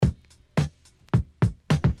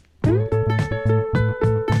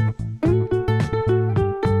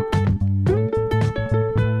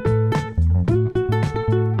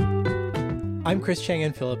I'm Chris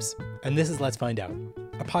Chang-Ann Phillips, and this is Let's Find Out,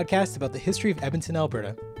 a podcast about the history of Edmonton,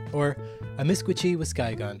 Alberta, or Amiskwichi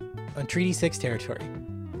Wiskaigon, on Treaty 6 territory.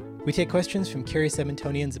 We take questions from curious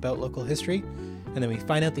Edmontonians about local history, and then we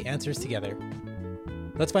find out the answers together.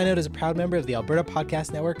 Let's Find Out is a proud member of the Alberta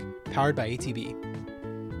Podcast Network, powered by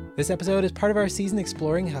ATB. This episode is part of our season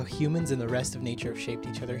exploring how humans and the rest of nature have shaped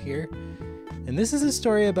each other here, and this is a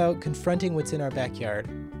story about confronting what's in our backyard,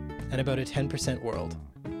 and about a 10% world.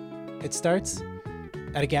 It starts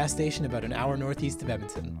at a gas station about an hour northeast of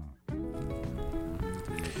Edmonton.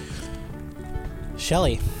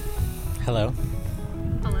 Shelley, hello.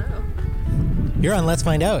 Hello. You're on Let's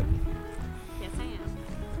Find Out. Yes, I am.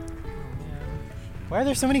 Why are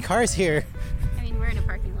there so many cars here? I mean, we're in a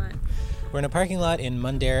parking lot. We're in a parking lot in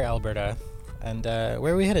Mundare, Alberta. And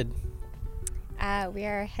where are we headed? We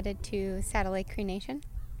are headed to Saddle Lake Cree Nation.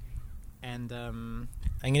 And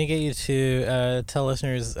I'm going to get you to tell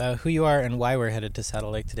listeners who you are and why we're headed to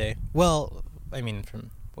Saddle Lake today. Well, I mean,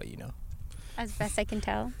 from what you know. As best I can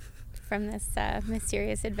tell from this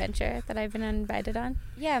mysterious adventure that I've been invited on.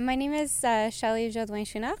 Yeah, my name is Shelley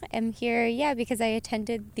Jodoin-Chouinard. I'm here, because I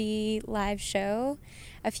attended the live show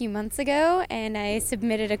a few months ago, and I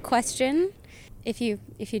submitted a question. If you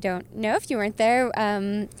don't know, if you weren't there,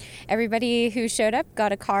 everybody who showed up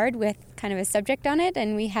got a card with kind of a subject on it,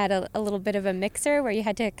 and we had a little bit of a mixer where you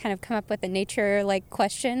had to kind of come up with a nature-like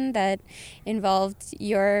question that involved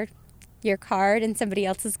your card and somebody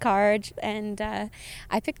else's card, and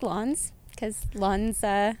I picked lawns because lawns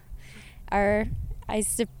are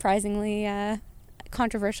surprisingly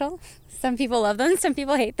controversial. Some people love them, some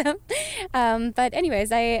people hate them. But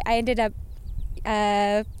anyways, I ended up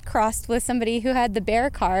crossed with somebody who had the bear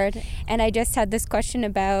card, and I just had this question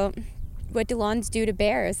about what do lawns do to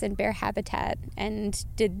bears and bear habitat, and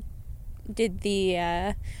did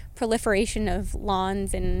the proliferation of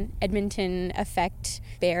lawns in Edmonton affect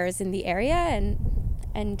bears in the area,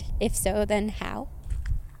 and if so, then how?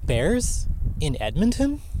 Bears in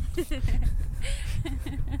Edmonton?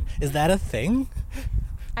 Is that a thing?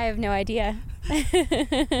 I have no idea.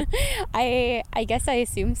 I guess I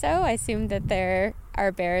assume so. I assume that there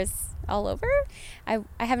are bears all over. I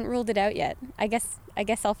haven't ruled it out yet. I guess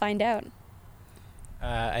I'll find out.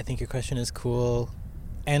 I think your question is cool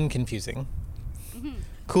and confusing. Mm-hmm.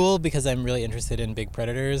 Cool because I'm really interested in big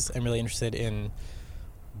predators. I'm really interested in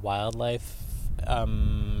wildlife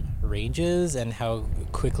ranges and how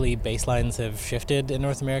quickly baselines have shifted in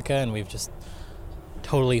North America, and we've just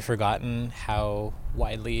totally forgotten how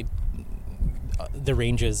widely the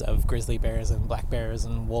ranges of grizzly bears and black bears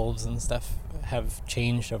and wolves and stuff have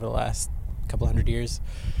changed over the last couple hundred years.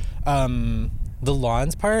 The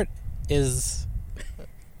lawns part is,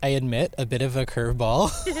 I admit, a bit of a curveball.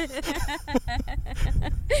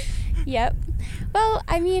 Yep. Well,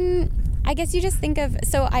 I mean, I guess you just think of...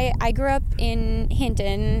 So I grew up in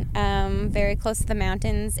Hinton, very close to the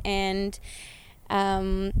mountains, and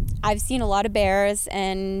I've seen a lot of bears,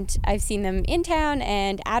 and I've seen them in town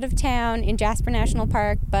and out of town in Jasper National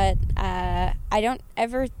Park, but I don't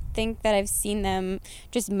ever think that I've seen them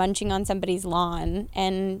just munching on somebody's lawn.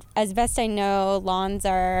 And as best I know, lawns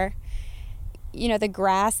are... the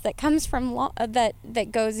grass that comes from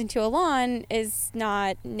that goes into a lawn is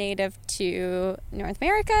not native to North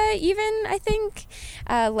America, even, I think,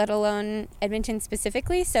 let alone Edmonton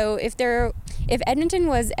specifically. So if Edmonton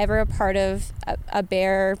was ever a part of a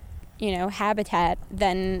bear, habitat,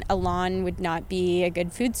 then a lawn would not be a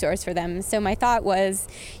good food source for them. So my thought was,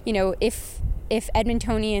 if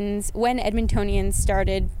Edmontonians, when Edmontonians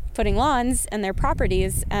started putting lawns on their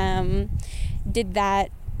properties, did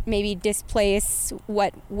that maybe displace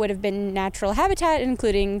what would have been natural habitat,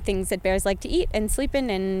 including things that bears like to eat and sleep in,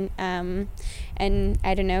 and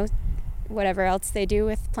I don't know, whatever else they do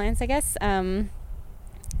with plants, I guess.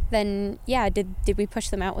 Then did we push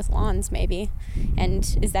them out with lawns maybe?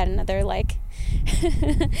 And is that another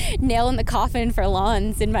nail in the coffin for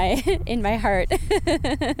lawns in my heart?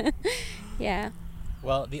 Yeah.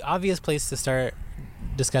 Well, the obvious place to start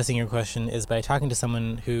discussing your question is by talking to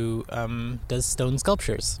someone who does stone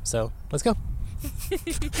sculptures. So let's go.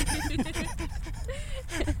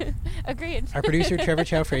 Agreed. Our producer Trevor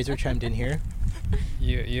Chow Fraser chimed in here.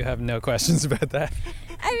 You have no questions about that?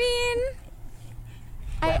 I mean,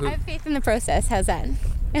 I have faith in the process. How's that?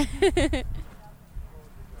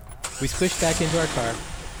 We squished back into our car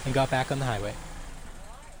and got back on the highway.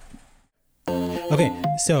 Okay,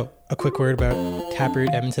 so a quick word about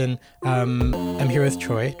Taproot Edmonton. I'm here with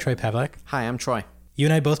Troy Pavlik. Hi, I'm Troy. You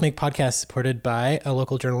and I both make podcasts supported by a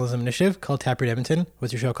local journalism initiative called Taproot Edmonton.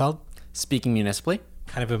 What's your show called? Speaking municipally.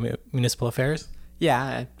 Kind of a municipal affairs?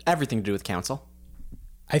 Yeah, everything to do with council.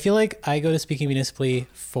 I feel like I go to Speaking Municipally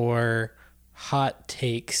for hot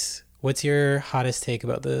takes. What's your hottest take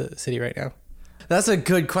about the city right now? That's a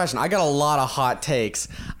good question. I got a lot of hot takes.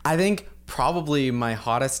 I think probably my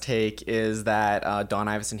hottest take is that Don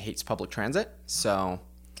Iveson hates public transit. So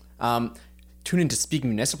tune into Speaking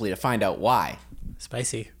Municipally to find out why.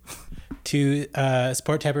 Spicy. To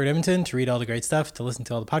support Taproot Edmonton, to read all the great stuff, to listen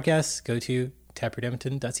to all the podcasts, go to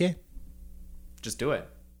taprootedmonton.ca. Just do it.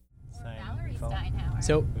 Valerie Steinhauer.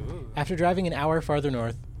 So, after driving an hour farther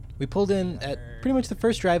north, we pulled in at pretty much the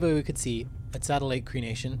first driveway we could see at Saddle Lake Cree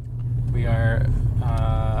Nation. We are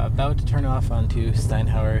about to turn off onto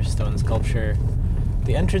Steinhauer stone sculpture,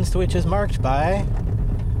 the entrance to which is marked by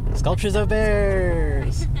sculptures of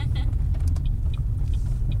bears.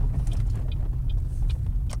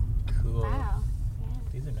 Cool. Wow.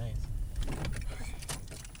 These are nice.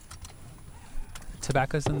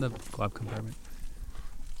 Tobacco's in the glove compartment.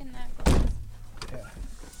 In that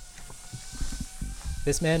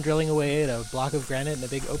This man drilling away at a block of granite in a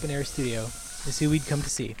big open-air studio is who we'd come to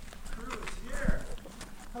see.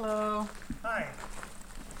 Hello. Hi.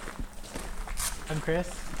 I'm Chris.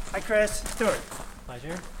 Hi, Chris. Stuart.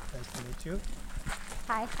 Pleasure. Nice to meet you.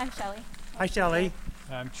 Hi, I'm Shelley. Hi, Shelley.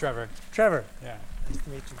 I'm Trevor. Trevor. Yeah. Nice to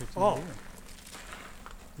meet you. Good to Oh. meet you.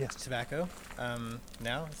 Yes. Tobacco.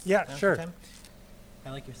 Now? Yeah, Now's sure. the time? I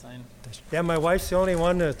like your sign. Yeah, my wife's the only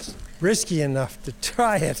one that's risky enough to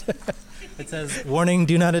try it. It says, "Warning,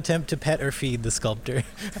 do not attempt to pet or feed the sculptor."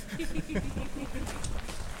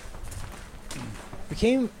 We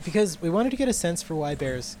came because we wanted to get a sense for why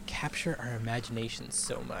bears capture our imaginations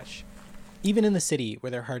so much, even in the city where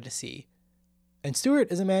they're hard to see. And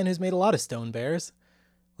Stuart is a man who's made a lot of stone bears,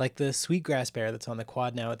 like the sweetgrass bear that's on the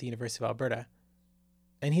quad now at the University of Alberta.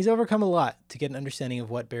 And he's overcome a lot to get an understanding of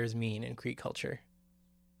what bears mean in Cree culture.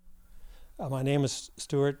 My name is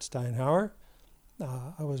Stuart Steinhauer.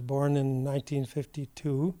 I was born in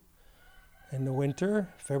 1952 in the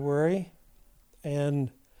winter, February,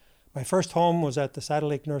 and my first home was at the Saddle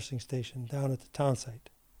Lake Nursing Station down at the town site.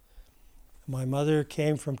 My mother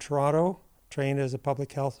came from Toronto, trained as a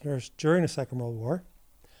public health nurse during the Second World War.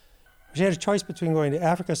 She had a choice between going to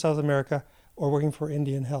Africa, South America, or working for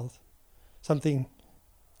Indian Health, something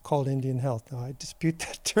called Indian Health. Now, I dispute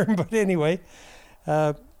that term, but anyway,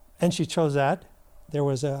 and she chose that. There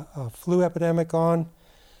was a flu epidemic on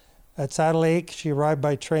at Saddle Lake. She arrived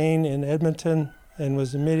by train in Edmonton and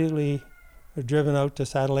was immediately driven out to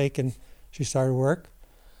Saddle Lake, and she started work.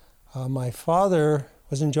 My father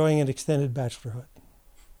was enjoying an extended bachelorhood,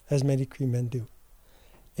 as many Cree men do.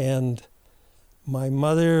 And my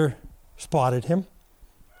mother spotted him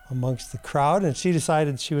amongst the crowd, and she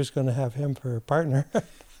decided she was going to have him for her partner.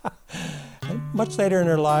 Much later in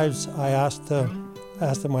their lives, I asked them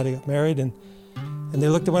why they got married, and they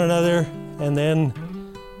looked at one another, and then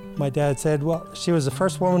my dad said, well, she was the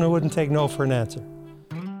first woman who wouldn't take no for an answer.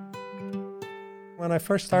 When I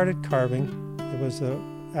first started carving, it was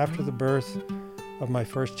after the birth of my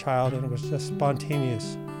first child, and it was just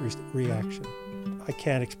spontaneous reaction. I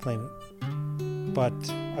can't explain it, but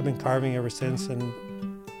I've been carving ever since, and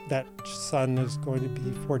that son is going to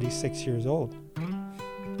be 46 years old.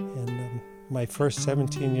 And my first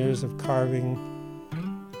 17 years of carving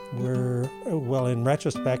were, well, in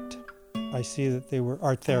retrospect, I see that they were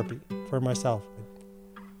art therapy for myself.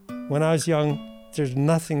 When I was young, there's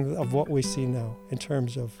nothing of what we see now in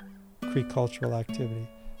terms of Cree cultural activity.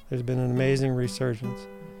 There's been an amazing resurgence.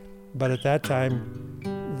 But at that time,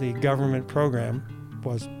 the government program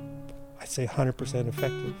was, I'd say, 100%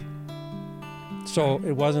 effective. So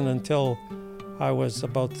it wasn't until I was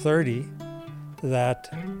about 30 that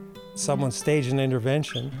someone staged an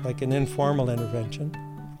intervention, like an informal intervention.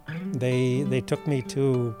 They took me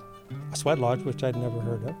to a sweat lodge, which I'd never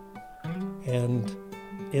heard of. And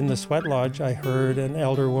in the sweat lodge, I heard an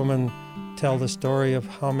elder woman tell the story of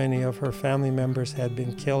how many of her family members had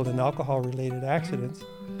been killed in alcohol-related accidents.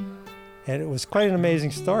 And it was quite an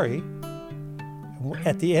amazing story.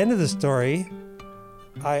 At the end of the story,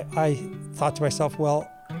 I thought to myself, well,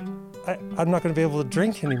 I'm not going to be able to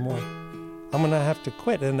drink anymore. I'm going to have to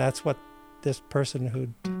quit. And that's what this person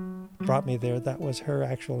who'd brought me there, that was her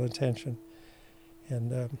actual intention.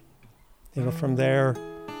 And, from there,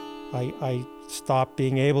 I stopped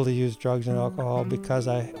being able to use drugs and alcohol because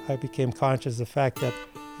I became conscious of the fact that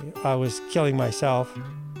I was killing myself.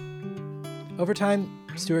 Over time,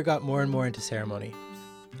 Stuart got more and more into ceremony,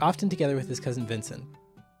 often together with his cousin Vincent.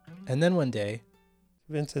 And then one day,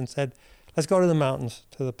 Vincent said, let's go to the mountains,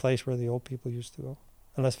 to the place where the old people used to go,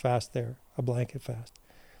 and let's fast there, a blanket fast.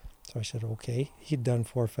 So I said, okay. He'd done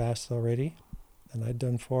 4 fasts already, and I'd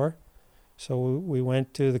done 4. So we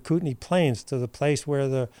went to the Kootenay Plains, to the place where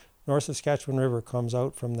the North Saskatchewan River comes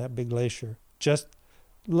out from that big glacier, just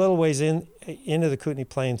a little ways into the Kootenay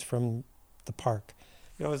Plains from the park.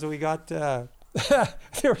 So we got, there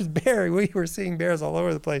was bear. We were seeing bears all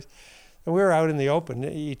over the place. And we were out in the open.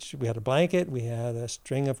 We had a blanket, we had a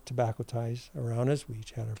string of tobacco ties around us. We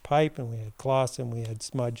each had our pipe, and we had cloths, and we had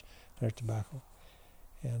smudge and our tobacco.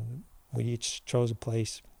 And we each chose a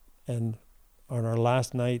place. And on our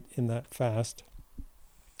last night in that fast,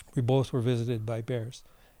 we both were visited by bears.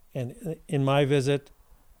 And in my visit,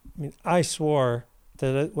 I swore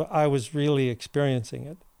that I was really experiencing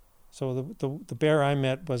it. So the bear I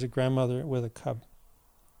met was a grandmother with a cub.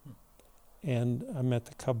 And I met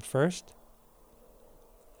the cub first,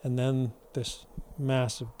 and then this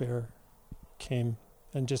massive bear came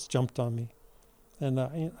and just jumped on me. And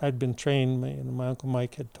I'd been trained, my Uncle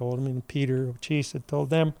Mike had told me, and Peter O'Cheese had told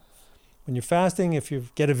them, when you're fasting, if you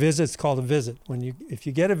get a visit, it's called a visit. If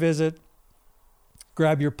you get a visit,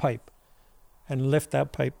 grab your pipe and lift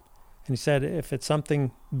that pipe. And he said, if it's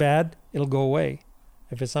something bad, it'll go away.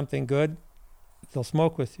 If it's something good, they'll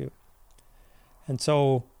smoke with you. And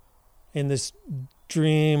so in this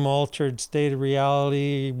dream-altered state of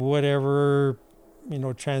reality, whatever,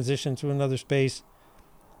 transition to another space,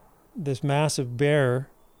 this massive bear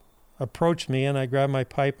approached me, and I grabbed my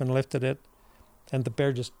pipe and lifted it, and the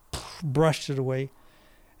bear just brushed it away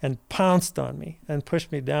and pounced on me and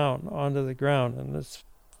pushed me down onto the ground, and his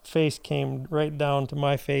face came right down to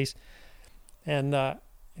my face, and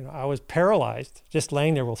I was paralyzed, just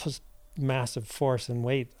laying there with this massive force and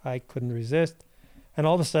weight. I couldn't resist, and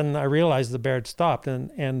all of a sudden I realized the bear had stopped,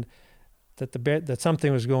 and that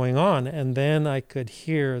something was going on, and then I could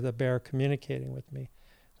hear the bear communicating with me.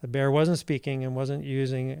 The bear wasn't speaking and wasn't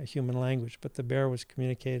using a human language, but the bear was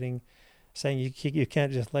communicating, saying, you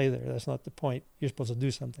can't just lay there. That's not the point. You're supposed to do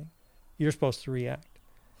something. You're supposed to react.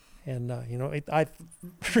 And, I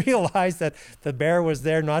realized that the bear was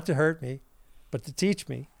there not to hurt me, but to teach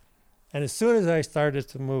me. And as soon as I started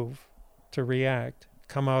to move, to react,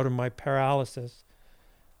 come out of my paralysis,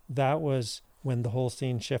 that was when the whole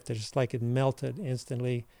scene shifted. It's like it melted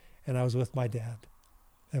instantly, and I was with my dad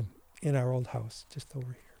in our old house just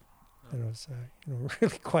over here. And it was,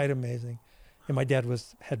 really quite amazing. And my dad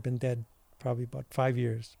had been dead probably about 5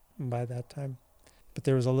 years by that time. But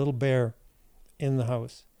there was a little bear in the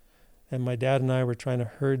house. And my dad and I were trying to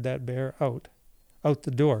herd that bear out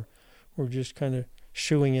the door. We're just kind of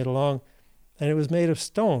shooing it along. And it was made of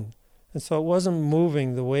stone. And so it wasn't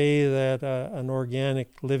moving the way that an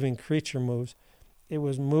organic living creature moves. It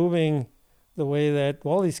was moving the way that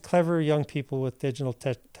all these clever young people with digital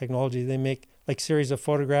technology, they make like series of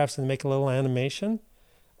photographs and make a little animation.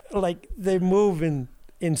 Like they move in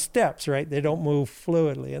steps, right? They don't move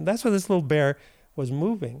fluidly. And that's what this little bear was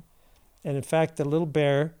moving. And in fact, the little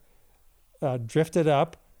bear drifted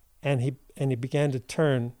up, and he began to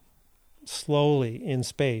turn slowly in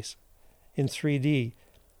space, in 3D.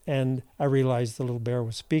 And I realized the little bear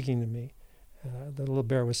was speaking to me. The little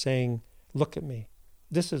bear was saying, "Look at me.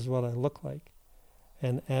 This is what I look like."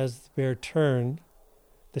 And as the bear turned,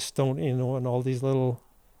 the stone, and all these little,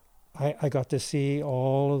 I got to see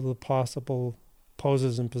all of the possible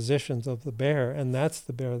poses and positions of the bear, and that's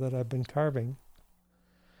the bear that I've been carving.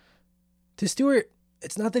 To Stuart,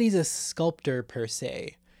 it's not that he's a sculptor per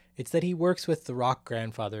se. It's that he works with the rock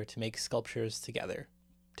grandfather to make sculptures together,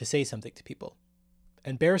 to say something to people.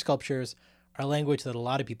 And bear sculptures are a language that a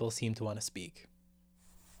lot of people seem to want to speak.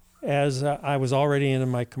 As I was already into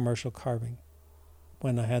my commercial carving,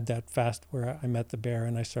 when I had that fast where I met the bear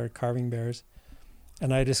and I started carving bears,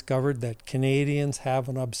 and I discovered that Canadians have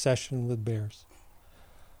an obsession with bears.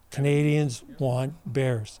 Canadians want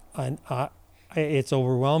bears, and it's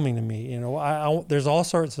overwhelming to me. There's all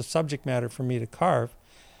sorts of subject matter for me to carve,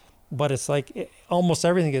 but it's like almost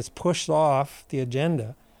everything gets pushed off the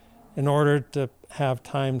agenda in order to have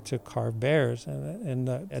time to carve bears. And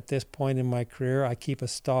at this point in my career, I keep a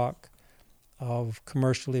stock of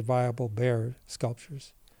commercially viable bear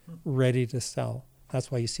sculptures ready to sell.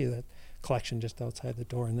 That's why you see that collection just outside the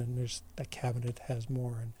door, and then there's that cabinet has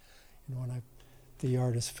more. And the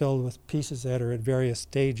yard is filled with pieces that are at various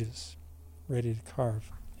stages, ready to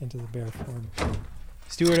carve into the bear form.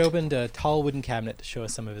 Stuart opened a tall wooden cabinet to show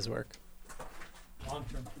us some of his work.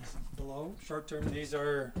 Long-term pieces below. Short-term, these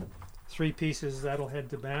are 3 pieces that'll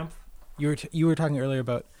head to Banff. You were talking earlier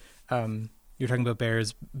about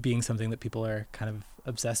bears being something that people are kind of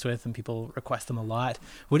obsessed with, and people request them a lot.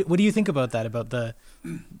 What do you think about that? About the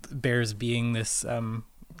bears being this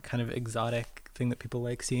kind of exotic thing that people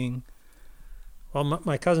like seeing? Well,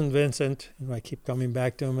 my cousin Vincent, I keep coming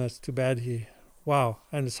back to him. It's too bad he wow.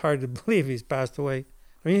 And it's hard to believe he's passed away.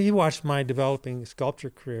 I mean, he watched my developing sculpture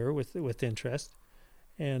career with interest.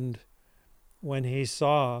 And when he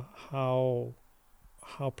saw how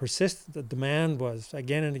persistent the demand was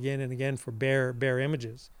again and again and again for bear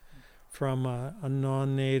images from a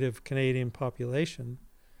non-native Canadian population,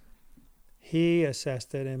 he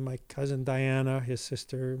assessed it, and my cousin Diana, his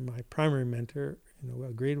sister, my primary mentor,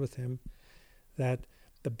 agreed with him that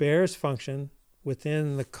the bear's function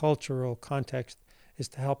within the cultural context is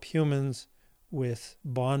to help humans with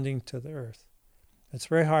bonding to the earth. It's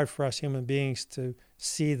very hard for us human beings to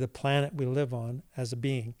see the planet we live on as a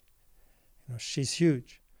being. She's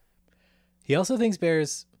huge. He also thinks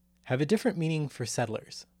bears have a different meaning for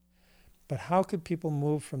settlers. But how could people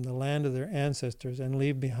move from the land of their ancestors and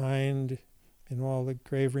leave behind all the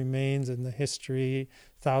grave remains and the history,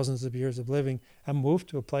 thousands of years of living, and move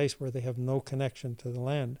to a place where they have no connection to the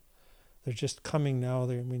land? They're just coming now.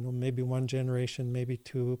 They're, maybe one generation, maybe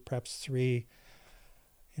two, perhaps three.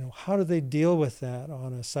 How do they deal with that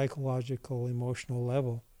on a psychological, emotional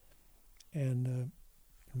level? And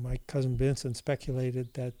my cousin Vincent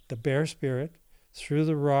speculated that the bear spirit, through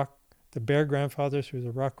the rock, the bear grandfather through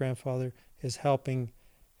the rock grandfather, is helping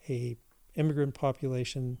a immigrant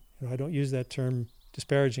population. I don't use that term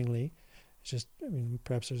disparagingly. It's just,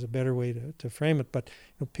 perhaps there's a better way to frame it. But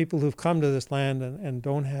people who've come to this land and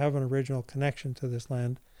don't have an original connection to this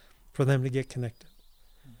land, for them to get connected.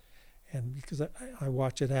 And because I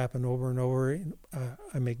watch it happen over and over,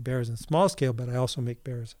 I make bears in small scale, but I also make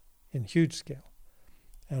bears in huge scale.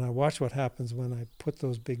 And I watch what happens when I put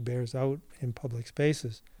those big bears out in public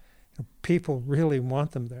spaces. People really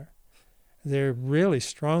want them there. They're really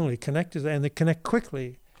strongly connected, and they connect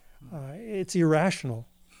quickly. It's irrational.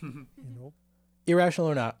 Irrational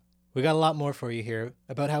or not, we got a lot more for you here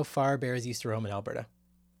about how far bears used to roam in Alberta.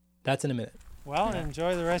 That's in a minute. Well,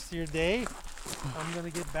 enjoy the rest of your day. I'm going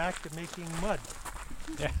to get back to making mud.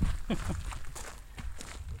 Yeah.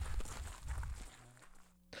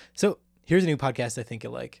 So here's a new podcast I think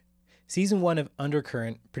you'll like. Season 1 of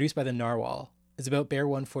Undercurrent, produced by the Narwhal, is about Bear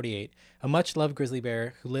 148, a much-loved grizzly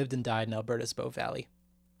bear who lived and died in Alberta's Bow Valley.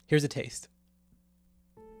 Here's a taste.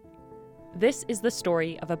 This is the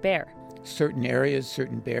story of a bear. Certain areas,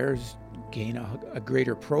 certain bears gain a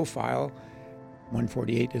greater profile.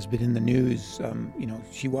 148 has been in the news.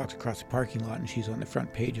 She walks across the parking lot and she's on the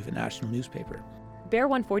front page of a national newspaper. Bear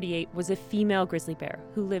 148 was a female grizzly bear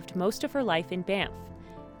who lived most of her life in Banff,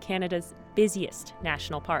 Canada's busiest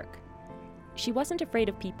national park. She wasn't afraid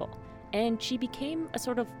of people, and she became a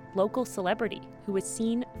sort of local celebrity who was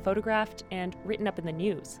seen, photographed, and written up in the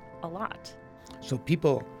news a lot. So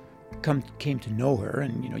people came to know her,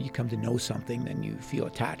 and you come to know something, then you feel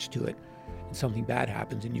attached to it, and something bad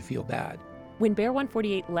happens and you feel bad. When Bear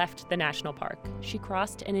 148 left the national park, she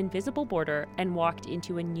crossed an invisible border and walked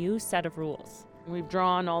into a new set of rules. We've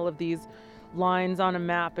drawn all of these lines on a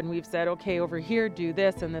map, and we've said, okay, over here do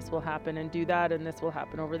this and this will happen, and do that and this will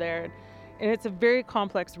happen over there. And it's a very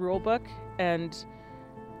complex rule book, and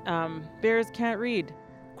bears can't read.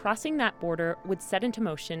 Crossing that border would set into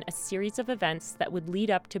motion a series of events that would lead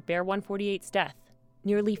up to Bear 148's death,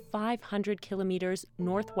 nearly 500 kilometers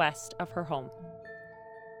northwest of her home.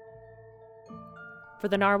 For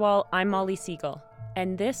the Narwhal, I'm Molly Siegel,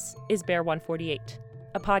 and this is Bear 148,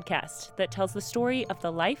 a podcast that tells the story of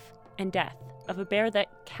the life and death of a bear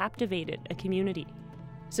that captivated a community.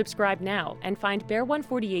 Subscribe now and find Bear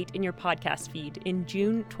 148 in your podcast feed in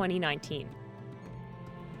June 2019.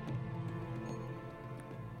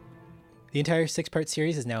 The entire 6-part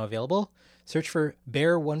series is now available. Search for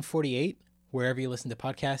Bear 148 wherever you listen to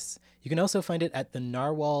podcasts. You can also find it at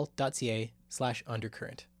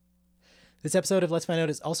thenarwhal.ca/undercurrent. This episode of Let's Find Out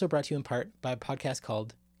is also brought to you in part by a podcast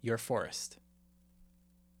called Your Forest.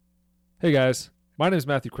 Hey guys, my name is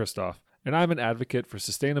Matthew Kristoff, and I'm an advocate for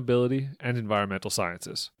sustainability and environmental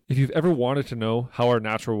sciences. If you've ever wanted to know how our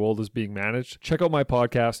natural world is being managed, check out my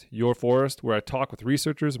podcast, Your Forest, where I talk with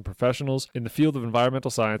researchers and professionals in the field of environmental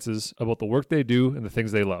sciences about the work they do and the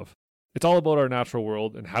things they love. It's all about our natural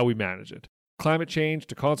world and how we manage it. Climate change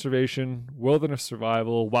to conservation, wilderness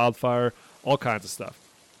survival, wildfire, all kinds of stuff.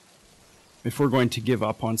 If we're going to give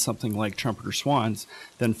up on something like trumpeter swans,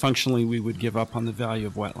 then functionally we would give up on the value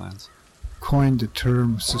of wetlands. Coined the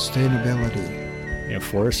term sustainability.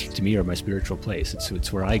 Forests to me are my spiritual place.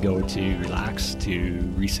 It's where I go to relax, to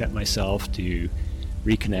reset myself, to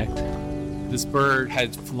reconnect. This bird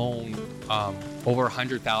had flown over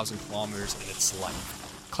 100,000 kilometers in its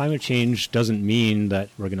life. Climate change doesn't mean that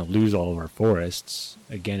we're going to lose all of our forests.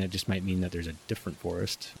 Again, it just might mean that there's a different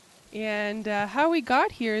forest. And how we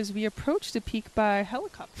got here is we approached the peak by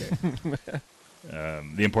helicopter.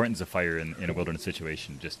 The importance of fire in a wilderness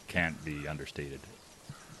situation just can't be understated.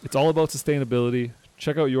 It's all about sustainability.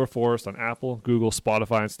 Check out Your Forest on Apple, Google,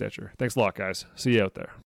 Spotify, and Stitcher. Thanks a lot, guys. See you out there.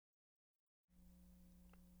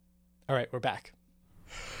 All right, we're back.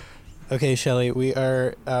 Okay, Shelley, we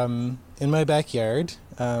are in my backyard,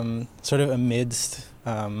 sort of amidst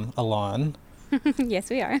a lawn. Yes,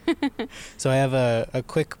 we are. So I have a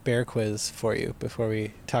quick bear quiz for you before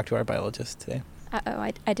we talk to our biologist today. Uh-oh,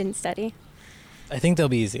 I didn't study. I think they'll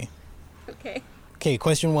be easy. Okay. Okay,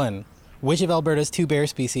 question 1. Which of Alberta's 2 bear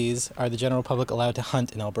species are the general public allowed to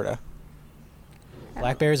hunt in Alberta?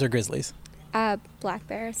 Black bears or grizzlies? Black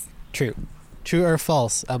bears. True. True or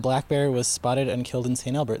false? A black bear was spotted and killed in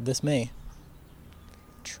St. Albert this May.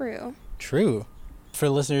 True. True. For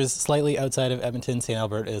listeners slightly outside of Edmonton, St.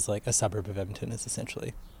 Albert is like a suburb of Edmonton. It's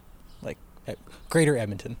essentially like Greater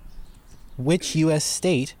Edmonton. Which U.S.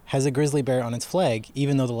 state has a grizzly bear on its flag,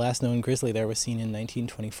 even though the last known grizzly there was seen in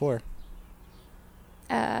 1924?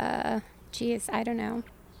 Geez, I don't know.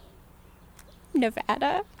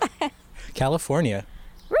 Nevada? California.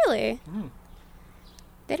 Really?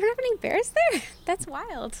 They don't have any bears there? That's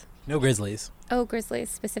wild. No grizzlies. Oh, grizzlies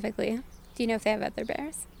specifically. Do you know if they have other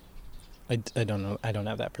bears? I don't know. I don't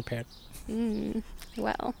have that prepared.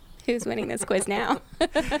 Well, who's winning this quiz now?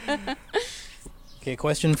 Okay,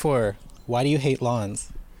 question 4. Why do you hate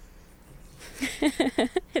lawns?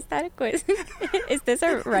 Is that a quiz? Is this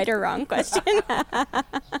a right or wrong question?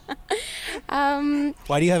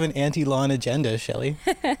 Why do you have an anti-lawn agenda, Shelley?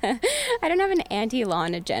 I don't have an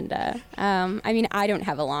anti-lawn agenda. I mean, I don't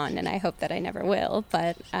have a lawn, and I hope that I never will.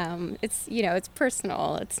 But it's it's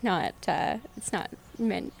personal. It's not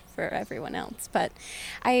meant for everyone else. But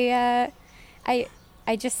I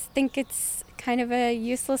just think it's kind of a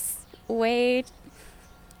useless way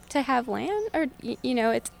to have land, or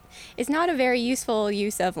it's not a very useful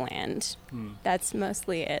use of land. That's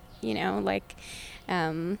mostly it. I'm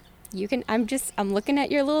looking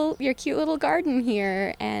at your cute little garden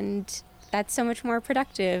here, and that's so much more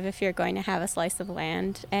productive if you're going to have a slice of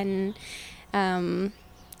land. And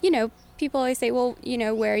people always say, well,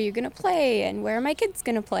 where are you going to play, and where are my kids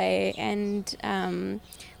going to play? And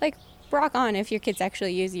rock on if your kids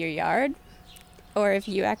actually use your yard, or if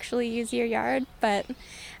you actually use your yard. But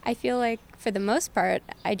I feel like for the most part,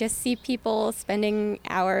 I just see people spending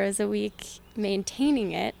hours a week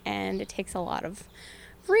maintaining it, and it takes a lot of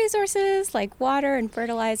resources like water and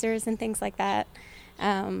fertilizers and things like that.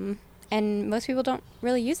 And most people don't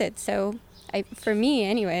really use it. So for me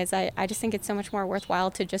anyways, I just think it's so much more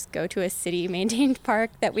worthwhile to just go to a city maintained park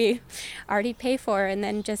that we already pay for, and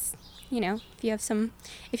then just, if you have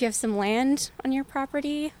some land on your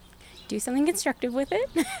property, do something constructive with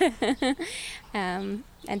it.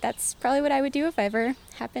 And that's probably what I would do if I ever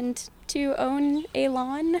happened to own a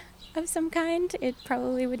lawn of some kind. It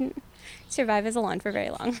probably wouldn't survive as a lawn for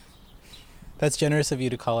very long. That's generous of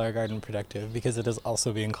you to call our garden productive, because it is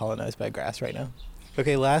also being colonized by grass right now.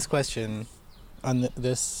 Okay, last question on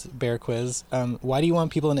this bear quiz. Why do you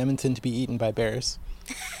want people in Edmonton to be eaten by bears?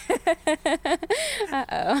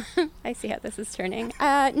 Uh-oh. I see how this is turning.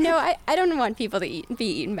 No, I don't want people to be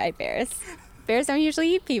eaten by bears. Bears don't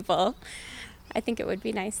usually eat people. I think it would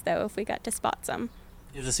be nice, though, if we got to spot some.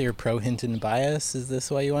 Is this your pro-Hinton bias? Is this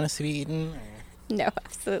why you want us to be eaten? No,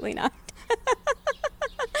 absolutely not.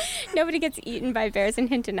 Nobody gets eaten by bears in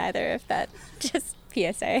Hinton either, if that just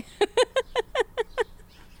PSA.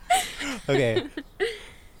 Okay.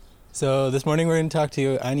 So this morning we're going to talk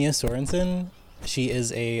to Anja Sorensen. She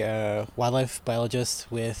is a wildlife biologist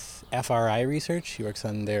with FRI Research. She works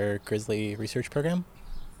on their grizzly research program.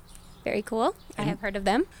 Very cool. I have heard of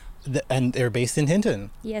them. And they're based in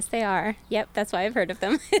Hinton. Yes, they are. Yep, that's why I've heard of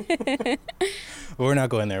them. Well, we're not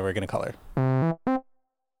going there. We're going to call her.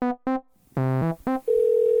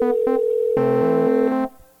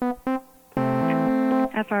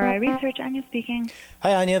 FRI Research, Anja speaking.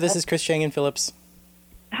 Hi, Anja. This is Chris Shangen-Phillips.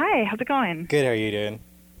 Hi, how's it going? Good. How are you doing?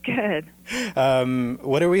 Good.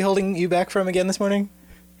 What are we holding you back from again this morning?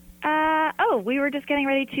 We were just getting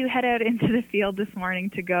ready to head out into the field this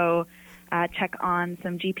morning to go check on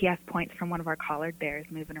some GPS points from one of our collared bears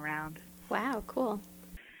moving around. Wow, cool.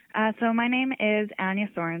 So my name is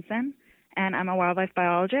Anja Sorensen, and I'm a wildlife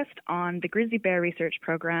biologist on the Grizzly Bear Research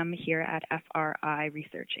Program here at FRI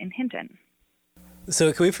Research in Hinton.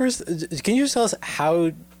 So can you just tell us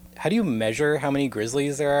how do you measure how many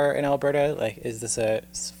grizzlies there are in Alberta? Like, is this a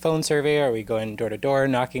phone survey? Are we going door to door,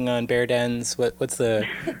 knocking on bear dens? What's the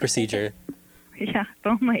procedure? Yeah, if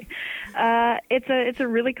only. It's a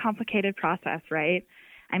really complicated process, right?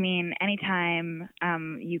 I mean, anytime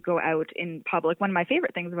you go out in public, one of my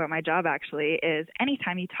favorite things about my job actually is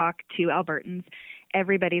anytime you talk to Albertans,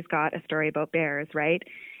 everybody's got a story about bears, right?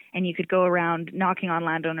 And you could go around knocking on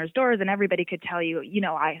landowners' doors and everybody could tell you,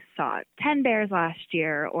 I saw 10 bears last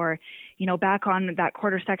year, or, back on that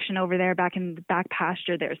quarter section over there, back in the back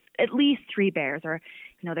pasture, there's at least 3 bears, or,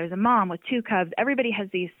 there's a mom with 2 cubs. Everybody has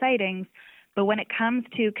these sightings, but when it comes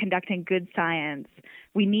to conducting good science,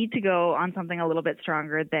 we need to go on something a little bit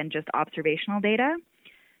stronger than just observational data.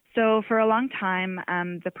 So for a long time,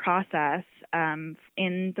 the process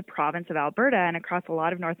in the province of Alberta and across a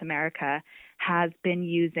lot of North America has been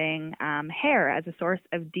using hair as a source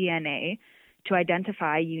of DNA to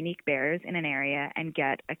identify unique bears in an area and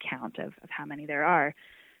get a count of how many there are.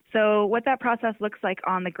 So what that process looks like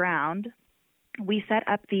on the ground, we set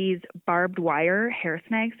up these barbed wire hair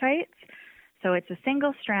snag sites. So it's a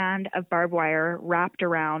single strand of barbed wire wrapped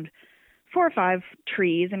around 4 or 5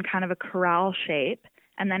 trees in kind of a corral shape.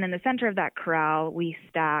 And then in the center of that corral, we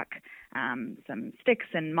stack some sticks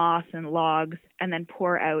and moss and logs, and then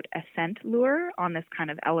pour out a scent lure on this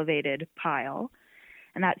kind of elevated pile.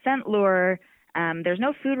 And that scent lure, there's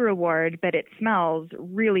no food reward, but it smells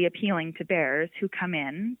really appealing to bears who come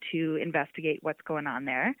in to investigate what's going on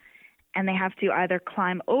there. And they have to either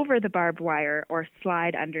climb over the barbed wire or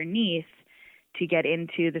slide underneath to get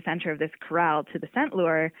into the center of this corral to the scent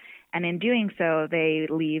lure. And in doing so, they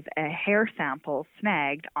leave a hair sample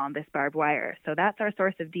snagged on this barbed wire. So that's our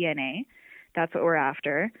source of DNA. That's what we're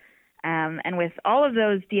after. And with all of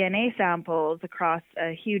those DNA samples across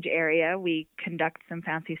a huge area, we conduct some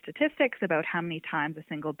fancy statistics about how many times a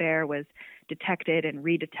single bear was detected and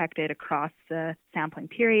redetected across the sampling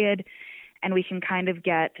period. And we can kind of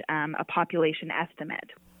get a population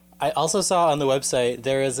estimate. I also saw on the website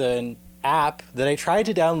there is an app that I tried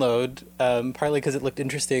to download, partly because it looked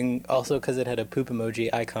interesting, also because it had a poop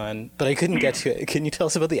emoji icon, but I couldn't get to it. Can you tell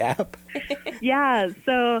us about the app? Yeah,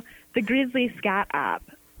 so the Grizzly Scat app,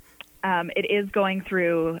 it is going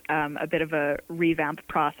through a bit of a revamp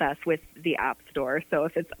process with the App Store, so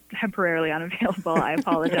if it's temporarily unavailable, I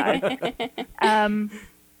apologize.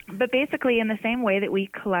 But basically, in the same way that we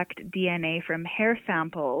collect DNA from hair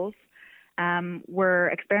samples, we're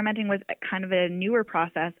experimenting with kind of a newer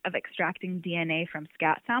process of extracting DNA from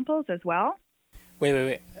scat samples as well.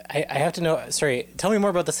 Wait. I have to know, sorry, tell me more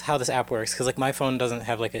about how this app works, because my phone doesn't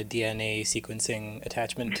have a DNA sequencing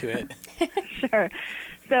attachment to it. Sure.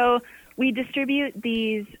 So we distribute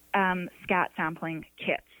these scat sampling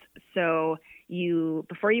kits. So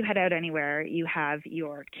before you head out anywhere, you have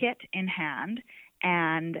your kit in hand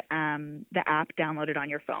and the app downloaded on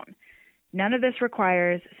your phone. None of this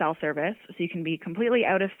requires cell service, so you can be completely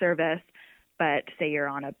out of service, but say you're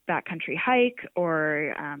on a backcountry hike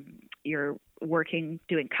or you're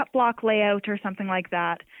doing cut block layout or something like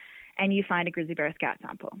that, and you find a grizzly bear scat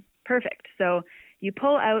sample. Perfect. So you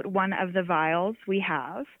pull out one of the vials we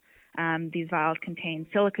have. These vials contain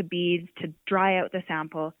silica beads to dry out the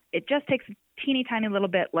sample. It just takes a teeny tiny little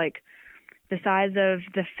bit, like the size of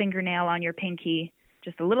the fingernail on your pinky,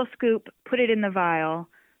 just a little scoop, put it in the vial,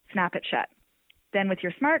 snap it shut. Then with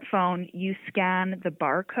your smartphone, you scan the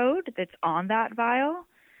barcode that's on that vial,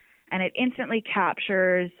 and it instantly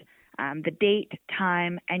captures the date,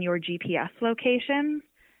 time, and your GPS location.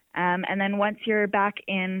 And then once you're back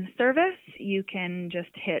in service, you can just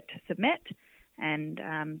hit submit, and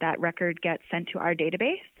that record gets sent to our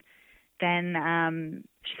database. Then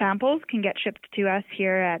samples can get shipped to us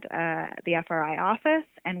here at the FRI office,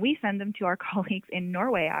 and we send them to our colleagues in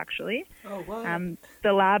Norway, actually. Oh, what?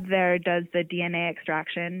 The lab there does the DNA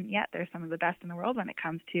extraction. Yeah, they're some of the best in the world when it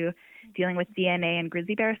comes to dealing with DNA and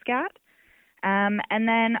grizzly bear scat. And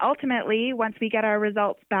then ultimately, once we get our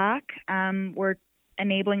results back, we're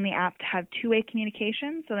enabling the app to have two-way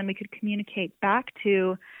communication, so then we could communicate back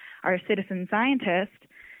to our citizen scientist.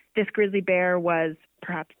 This grizzly bear was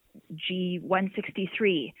perhaps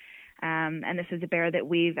G163, and this is a bear that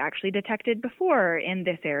we've actually detected before in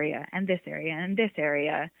this area and this area and this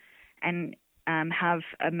area, and have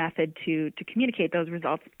a method to communicate those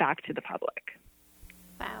results back to the public.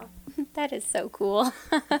 Wow, that is so cool.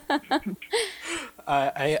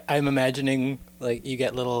 I'm imagining you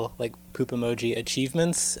get little poop emoji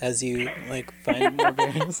achievements as you find more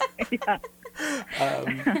bears. Yeah.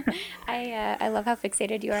 I love how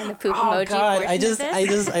fixated you are on the poop Oh emoji. God!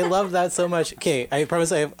 Portion I love that so much. Okay, I promise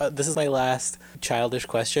this is my last childish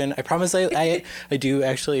question. I promise I do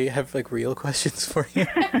actually have real questions for you.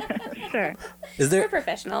 Sure. We're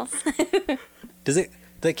professionals.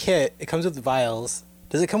 The kit? It comes with vials.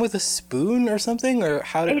 Does it come with a spoon or something, or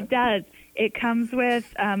how? It does. It comes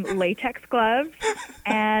with latex gloves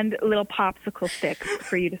and little popsicle sticks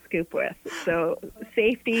for you to scoop with. So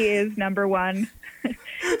safety is number one,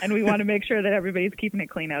 and we want to make sure that everybody's keeping it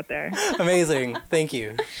clean out there. Amazing. Thank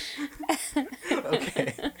you.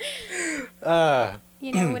 Okay.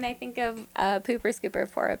 You know, when I think of a pooper scooper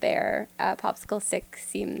for a bear, a popsicle stick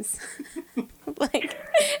seems like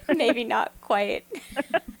maybe not quite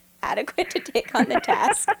adequate to take on the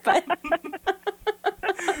task, but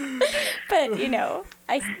you know,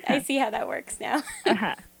 I see how that works now.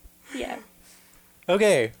 Yeah.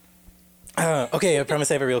 Okay. Okay, I promise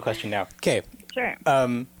I have a real question now. Okay. Sure.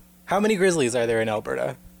 How many grizzlies are there in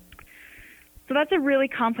Alberta? So that's a really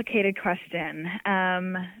complicated question.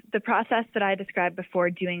 The process that I described before,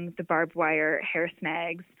 doing the barbed wire hair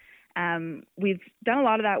snags, we've done a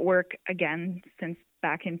lot of that work again since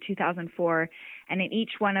back in 2004, and in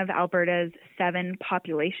each one of Alberta's 7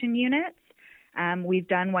 population units, we've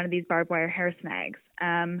done one of these barbed wire hair snags.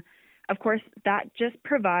 Of course, that just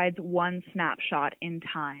provides one snapshot in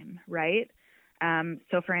time, right?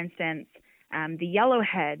 So for instance, the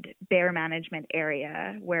Yellowhead Bear Management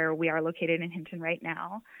Area, where we are located in Hinton right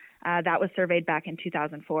now, that was surveyed back in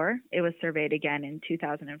 2004. It was surveyed again in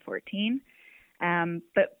 2014.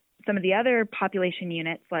 But some of the other population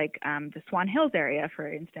units, like the Swan Hills area, for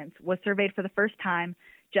instance, was surveyed for the first time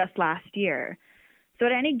just last year. So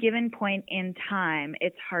at any given point in time,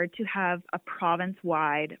 it's hard to have a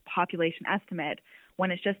province-wide population estimate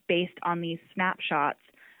when it's just based on these snapshots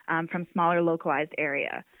from smaller localized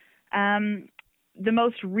area. The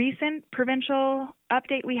most recent provincial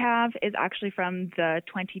update we have is actually from the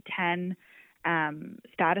 2010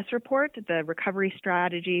 status report, the recovery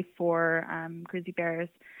strategy for grizzly bears.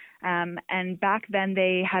 And back then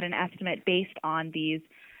they had an estimate based on these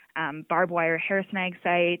barbed wire hair snag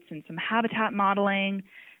sites and some habitat modeling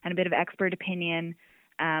and a bit of expert opinion.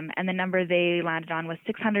 And the number they landed on was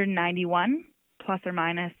 691, plus or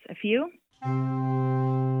minus a few.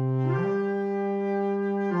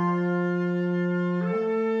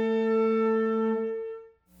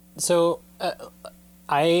 So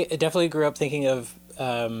I definitely grew up thinking of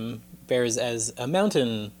bears as a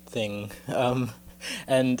mountain thing.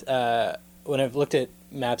 And when I've looked at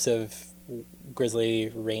maps of grizzly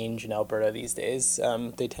range in Alberta these days,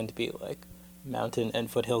 they tend to be like mountain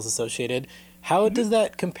and foothills associated. How does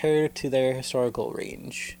that compare to their historical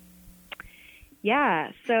range?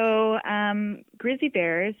 Yeah, so grizzly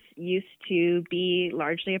bears used to be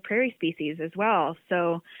largely a prairie species as well.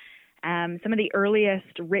 So some of the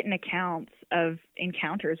earliest written accounts of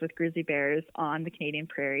encounters with grizzly bears on the Canadian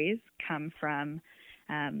prairies come from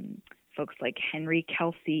folks like Henry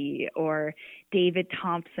Kelsey or David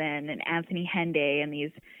Thompson and Anthony Henday, and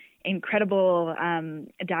these incredible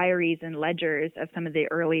diaries and ledgers of some of the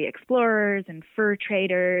early explorers and fur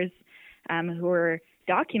traders who were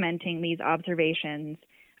documenting these observations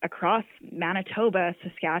across Manitoba,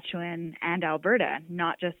 Saskatchewan, and Alberta,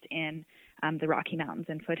 not just in the Rocky Mountains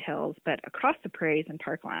and foothills, but across the prairies and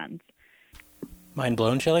parklands. Mind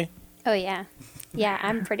blown, Shelley? Oh, yeah. Yeah,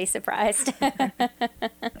 I'm pretty surprised.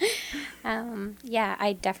 Yeah,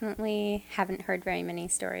 I definitely haven't heard very many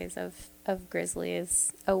stories of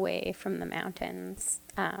grizzlies away from the mountains.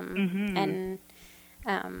 And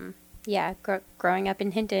growing up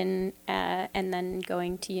in Hinton and then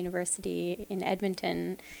going to university in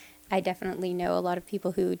Edmonton, I definitely know a lot of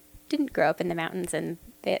people who didn't grow up in the mountains, and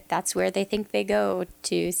that's where they think they go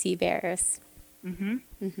to see bears.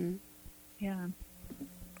 Yeah.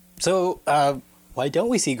 So why don't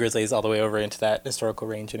we see grizzlies all the way over into that historical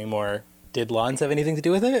range anymore? Did lawns have anything to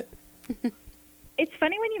do with it? It's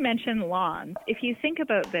funny when you mention lawns. If you think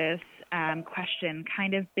about this question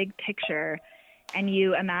kind of big picture, and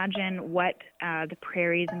you imagine what the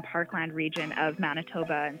prairies and parkland region of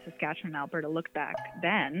Manitoba and Saskatchewan and Alberta looked back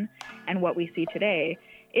then and what we see today,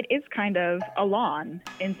 it is kind of a lawn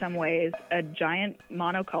in some ways, a giant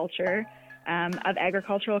monoculture of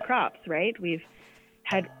agricultural crops, right? We've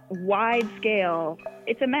had wide scale,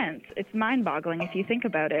 it's immense, it's mind-boggling if you think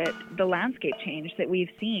about it, the landscape change that we've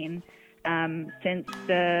seen since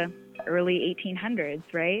the early 1800s,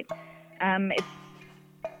 right?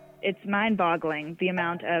 It's mind-boggling, the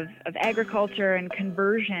amount of agriculture and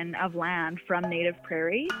conversion of land from native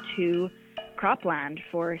prairie to cropland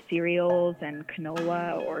for cereals and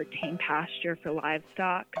canola or tame pasture for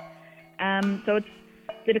livestock. So it's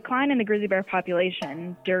the decline in the grizzly bear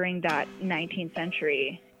population during that 19th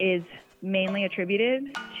century is mainly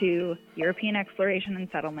attributed to European exploration and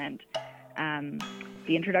settlement,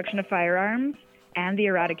 the introduction of firearms, and the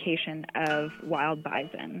eradication of wild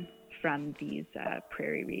bison from these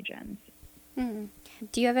prairie regions.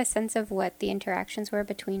 Do you have a sense of what the interactions were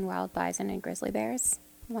between wild bison and grizzly bears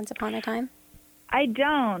once upon a time? I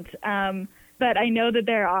don't, but I know that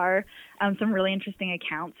there are some really interesting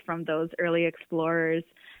accounts from those early explorers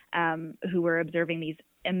who were observing these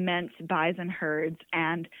immense bison herds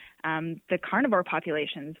and the carnivore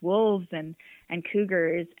populations, wolves and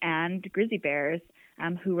cougars and grizzly bears,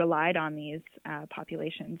 who relied on these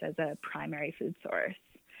populations as a primary food source.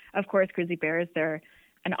 Of course, grizzly bears, they're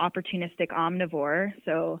an opportunistic omnivore,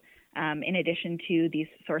 so in addition to these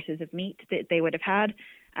sources of meat that they would have had,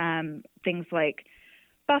 things like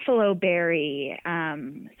buffalo berry,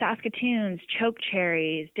 saskatoons, choke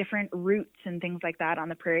cherries, different roots and things like that on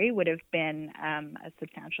the prairie would have been a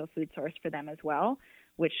substantial food source for them as well,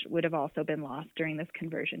 which would have also been lost during this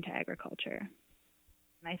conversion to agriculture.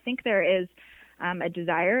 And I think there is a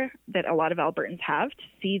desire that a lot of Albertans have to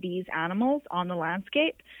see these animals on the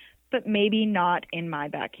landscape, but maybe not in my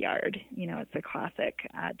backyard. You know, it's a classic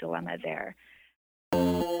dilemma there.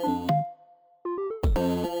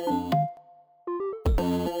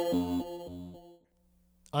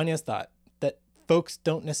 Anya's thought that folks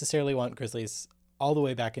don't necessarily want grizzlies all the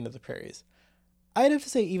way back into the prairies. I'd have to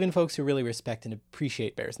say even folks who really respect and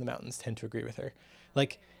appreciate bears in the mountains tend to agree with her.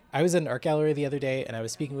 Like, I was at an art gallery the other day and I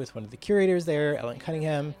was speaking with one of the curators there, Ellen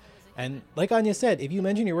Cunningham, and like Anya said, if you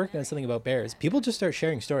mention you're working on something about bears, people just start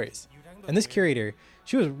sharing stories. And this curator,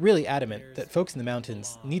 she was really adamant that folks in the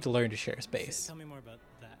mountains need to learn to share space. Tell me more about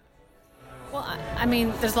that. Well, I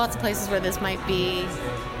mean, there's lots of places where this might be,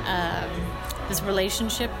 this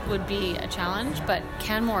relationship would be a challenge, but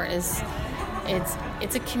Canmore is,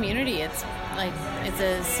 it's a community. It's like, it's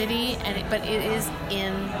a city, but it is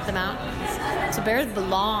in the mountains. So bears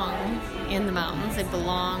belong in the mountains. They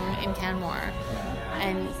belong in Canmore.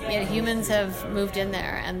 And yet humans have moved in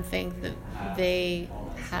there and think that they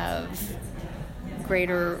have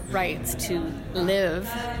greater rights to live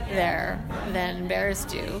there than bears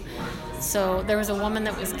do. So there was a woman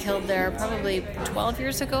that was killed there probably 12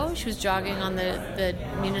 years ago. She was jogging on the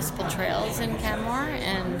municipal trails in Canmore,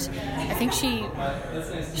 and I think she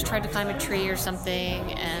tried to climb a tree or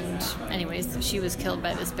something, and anyways, she was killed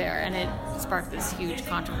by this bear, and it sparked this huge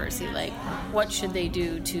controversy, like, what should they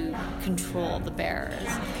do to control the bears?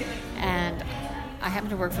 And I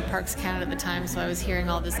happened to work for Parks Canada at the time, so I was hearing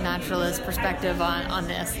all this naturalist perspective on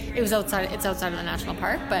this. It's outside of the national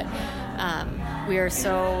park, but we are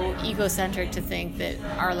so egocentric to think that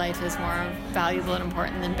our life is more valuable and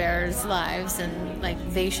important than bears' lives, and like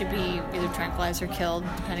they should be either tranquilized or killed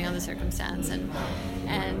depending on the circumstance.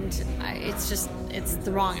 It's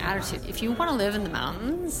the wrong attitude. If you want to live in the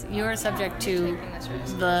mountains, you are subject to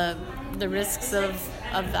the risks of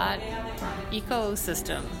that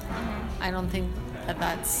ecosystem. I don't think that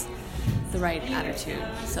that's the right attitude.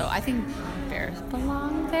 So I think bears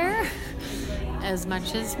belong there as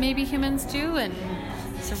much as maybe humans do, and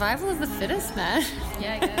survival of the fittest, man.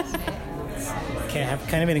 Yeah, I guess. Okay, I have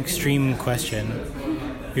kind of an extreme question.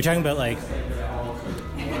 You're talking about, like,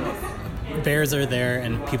 bears are there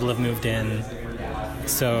and people have moved in,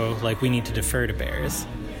 so, like, we need to defer to bears.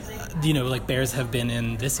 You know, like, bears have been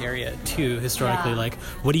in this area, too, historically. Yeah. Like,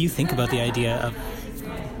 what do you think about the idea of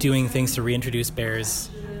doing things to reintroduce bears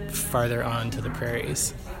farther on to the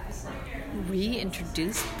prairies?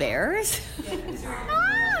 Reintroduce bears?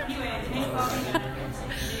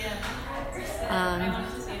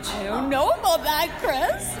 I don't know about that,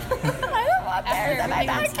 Chris. I don't want bears in my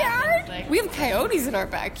backyard. We have coyotes in our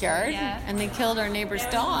backyard, and they killed our neighbor's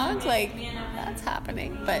dog. Like, that's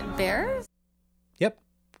happening. But bears? Yep.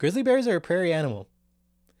 Grizzly bears are a prairie animal.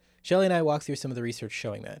 Shelley and I walked through some of the research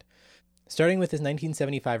showing that. Starting with his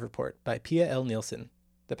 1975 report by Pia L. Nielsen,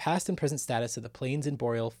 The Past and Present Status of the Plains and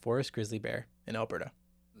Boreal Forest Grizzly Bear in Alberta.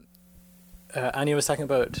 Anya was talking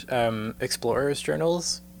about explorers'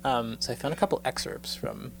 journals, so I found a couple excerpts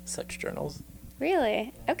from such journals.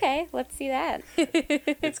 Really? Okay, let's see that.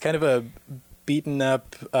 It's kind of a beaten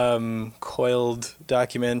up, coiled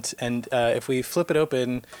document, and if we flip it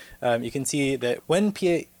open, you can see that when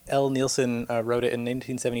Pia L. Nielsen wrote it in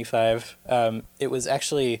 1975, it was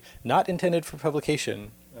actually not intended for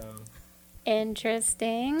publication.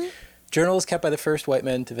 Interesting. Journals kept by the first white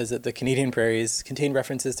men to visit the Canadian prairies contain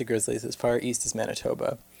references to grizzlies as far east as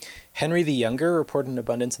Manitoba. Henry the Younger reported an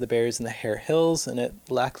abundance of the bears in the Hare Hills and at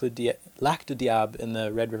Lac du Diable in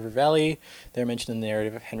the Red River Valley. They're mentioned in the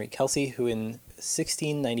narrative of Henry Kelsey, who in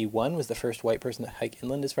 1691 was the first white person to hike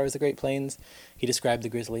inland as far as the Great Plains. He described the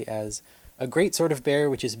grizzly as a great sort of bear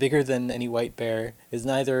which is bigger than any white bear, is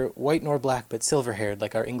neither white nor black but silver-haired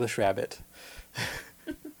like our English rabbit.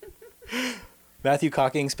 Matthew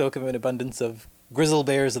Cocking spoke of an abundance of grizzly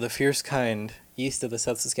bears of the fierce kind east of the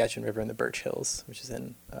South Saskatchewan River in the Birch Hills, which is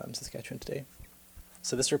in Saskatchewan today.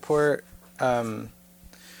 So this report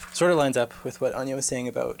sort of lines up with what Anya was saying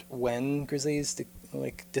about when grizzlies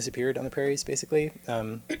disappeared on the prairies, basically.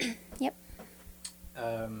 Yep.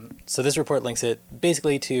 So this report links it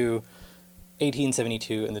basically to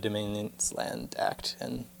 1872 and the Dominions Land Act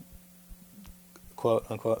and quote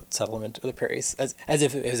unquote settlement of the prairies, as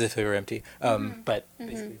if they were empty, but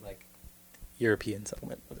basically like European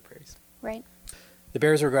settlement of the prairies. Right. The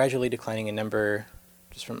bears were gradually declining in number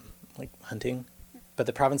just from hunting, but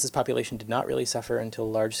the province's population did not really suffer until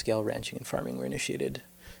large-scale ranching and farming were initiated.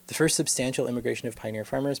 The first substantial immigration of pioneer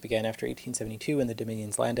farmers began after 1872 when the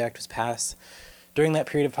Dominions Land Act was passed. During that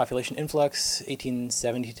period of population influx,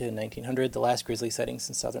 1870 to 1900, the last grizzly sightings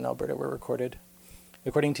in southern Alberta were recorded.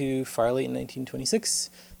 According to Farley in 1926,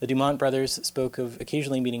 the Dumont brothers spoke of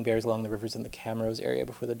occasionally meeting bears along the rivers in the Camrose area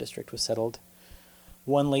before the district was settled.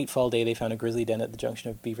 One late fall day, they found a grizzly den at the junction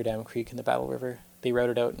of Beaver Dam Creek and the Battle River. They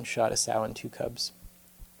routed out and shot a sow and 2 cubs.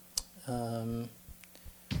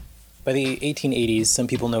 By the 1880s, some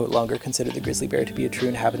people no longer considered the grizzly bear to be a true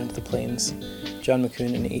inhabitant of the plains. John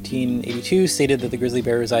McCune in 1882 stated that the grizzly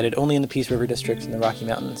bear resided only in the Peace River district in the Rocky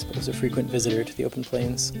Mountains, but was a frequent visitor to the open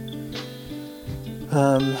plains.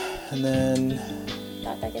 And then...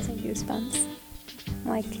 God, that gives me goosebumps.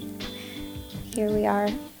 Like, here we are.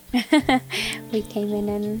 We came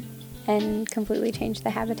in and completely changed the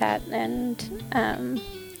habitat and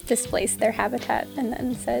displaced their habitat and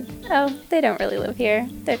then said, oh, they don't really live here.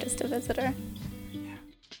 They're just a visitor.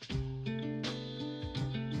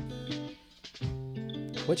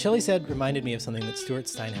 What Shelley said reminded me of something that Stuart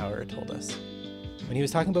Steinhauer had told us. When he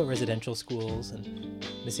was talking about residential schools and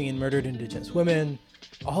missing and murdered Indigenous women,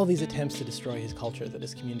 all these attempts to destroy his culture that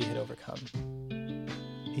his community had overcome.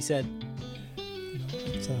 He said,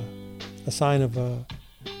 it's a sign of a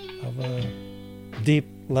deep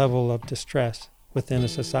level of distress within a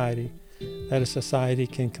society, that a society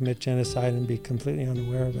can commit genocide and be completely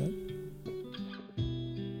unaware of it.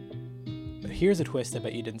 But here's a twist I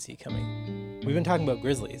bet you didn't see coming. We've been talking about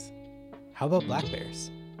grizzlies. How about black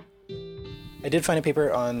bears? I did find a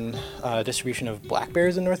paper on distribution of black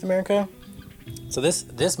bears in North America. So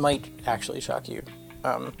this might actually shock you,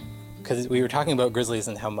 because we were talking about grizzlies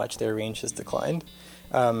and how much their range has declined.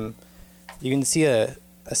 You can see a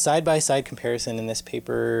side-by-side comparison in this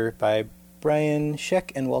paper by Brian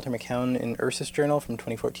Scheck and Walter McCown in Ursus Journal from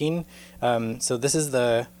 2014. So this is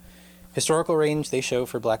the historical range they show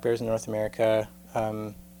for black bears in North America.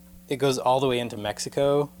 It goes all the way into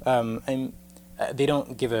Mexico. They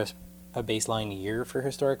don't give a baseline year for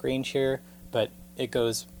historic range here, but it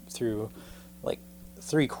goes through like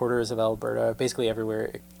 3/4 of Alberta, basically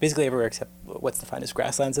everywhere except what's defined as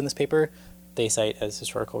grasslands in this paper. They cite as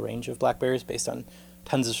historical range of black bears based on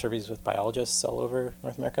tons of surveys with biologists all over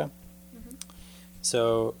North America.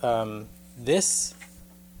 So this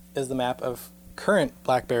is the map of current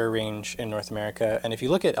black bear range in North America. And if you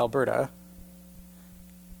look at Alberta,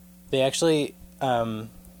 they actually, in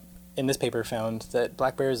this paper, found that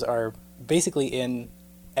black bears are basically in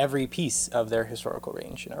every piece of their historical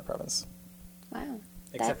range in our province. Wow.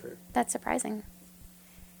 That's surprising.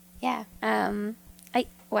 Yeah.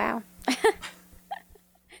 Wow.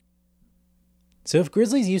 So if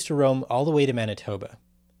grizzlies used to roam all the way to Manitoba,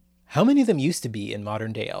 how many of them used to be in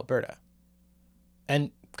modern-day Alberta?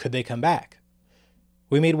 And could they come back?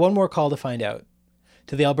 We made one more call to find out,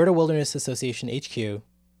 to the Alberta Wilderness Association HQ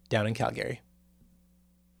down in Calgary.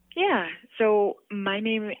 Yeah, so my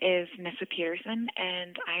name is Nessa Pearson,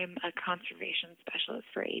 and I'm a conservation specialist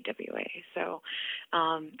for AWA. So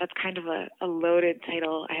that's kind of a loaded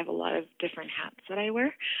title. I have a lot of different hats that I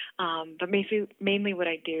wear, but mainly what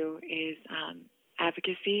I do is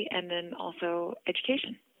advocacy and then also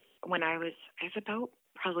education. When I was about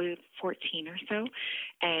probably 14 or so,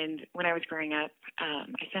 and when I was growing up, I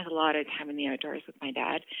spent a lot of time in the outdoors with my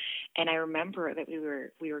dad, and I remember that we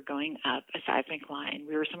were going up a seismic line.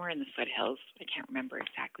 We were somewhere in the foothills. I can't remember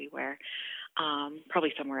exactly where,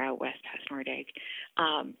 probably somewhere out west past Nordegg,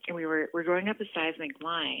 and we're going up a seismic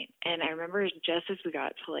line, and I remember just as we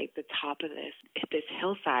got to like the top of this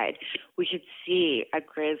hillside, we could see a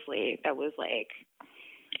grizzly that was like,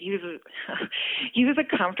 he was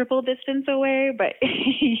a comfortable distance away, but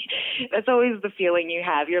that's always the feeling you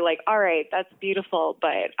have. You're like, all right, that's beautiful,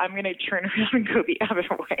 but I'm going to turn around and go the other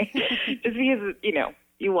way, just because,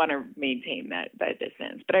 you want to maintain that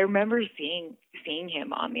distance. But I remember seeing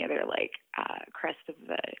him on the other crest of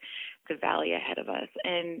the valley ahead of us,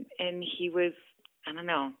 and he was, I don't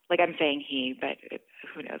know, like I'm saying he, but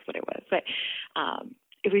who knows what it was, but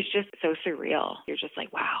it it was just so surreal. You're just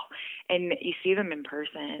like, wow. And you see them in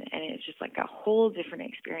person, and it's just like a whole different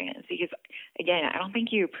experience because, again, I don't think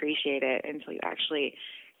you appreciate it until you actually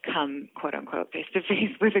come, quote unquote, face to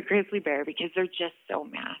face with a grizzly bear because they're just so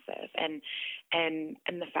massive. And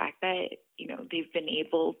the fact that, you know, they've been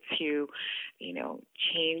able to, you know,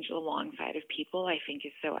 change alongside of people, I think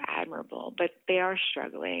is so admirable. But they are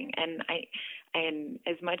struggling, and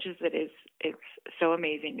as much as it's so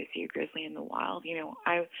amazing to see a grizzly in the wild, you know,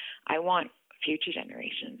 I want future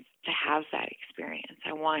generations to have that experience.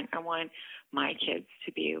 I want my kids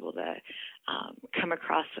to be able to come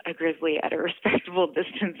across a grizzly at a respectable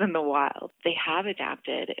distance in the wild. They have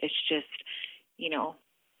adapted. It's just, you know,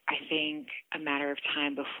 I think a matter of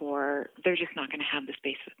time before they're just not going to have the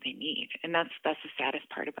space that they need. And that's the saddest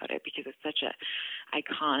part about it because it's such a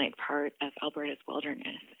iconic part of Alberta's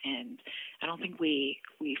wilderness. And I don't think we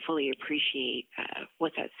fully appreciate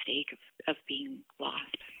what's at stake of being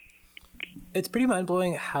lost. It's pretty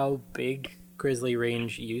mind-blowing how big grizzly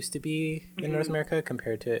range used to be in North America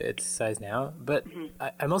compared to its size now. But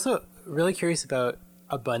I'm also really curious about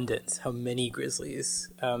abundance, how many grizzlies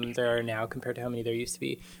there are now compared to how many there used to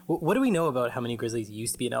be. What do we know about how many grizzlies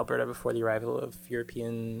used to be in Alberta before the arrival of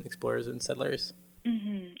European explorers and settlers?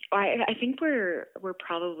 I think we're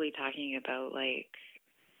probably talking about, like,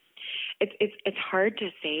 it's hard to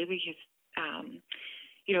say because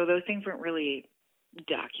you know, those things weren't really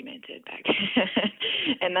documented back then.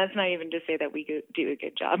 And that's not even to say that we do a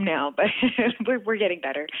good job now, but we're getting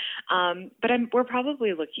better. But we're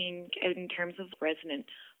probably looking in terms of resident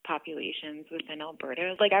populations within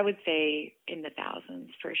Alberta, like I would say in the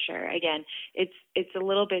thousands for sure. Again, it's a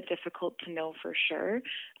little bit difficult to know for sure.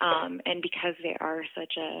 And because they are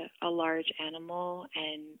such a large animal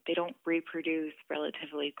and they don't reproduce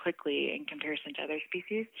relatively quickly in comparison to other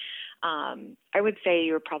species, I would say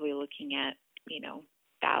you're probably looking at, you know,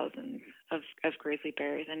 thousands of grizzly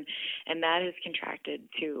bears, and that has contracted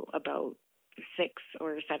to about 600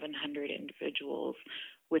 or 700 individuals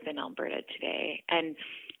within Alberta today. And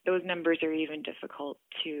those numbers are even difficult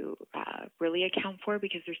to really account for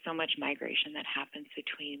because there's so much migration that happens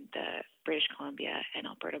between the British Columbia and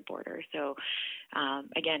Alberta border. So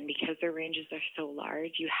again, because their ranges are so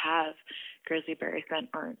large, you have grizzly bears that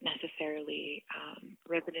aren't necessarily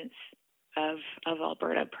residents of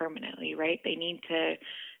Alberta permanently, right? They need to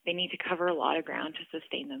cover a lot of ground to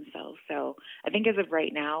sustain themselves. So I think as of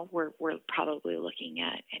right now, we're probably looking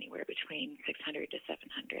at anywhere between 600 to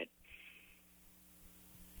 700.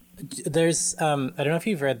 There's I don't know if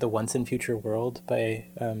you've read The Once and Future World by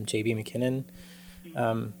J.B. McKinnon.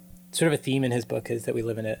 Sort of a theme in his book is that we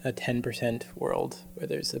live in a 10% world where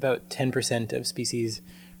there's about 10% of species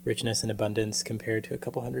richness and abundance compared to a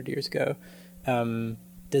couple hundred years ago.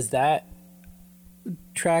 Does that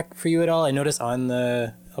track for you at all? I noticed on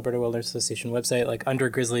the Alberta Wilderness Association website, like under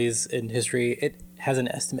grizzlies in history, it has an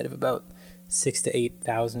estimate of about 6,000 to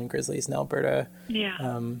 8,000 grizzlies in Alberta.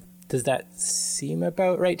 Yeah. Does that seem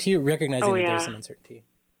about right to you, recognizing that there's some uncertainty?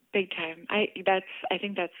 Big time. I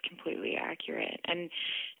think that's completely accurate. And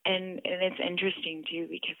it's interesting too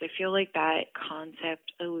because I feel like that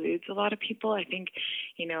concept eludes a lot of people. I think,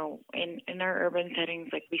 you know, in our urban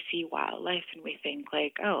settings, like we see wildlife and we think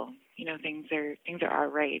like, oh, you know, things are all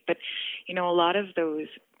right. But, you know, a lot of those,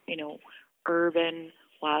 you know, urban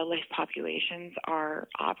wildlife populations are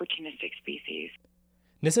opportunistic species.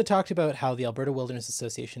 Nissa talked about how the Alberta Wilderness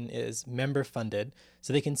Association is member-funded,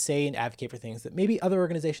 so they can say and advocate for things that maybe other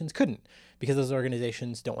organizations couldn't, because those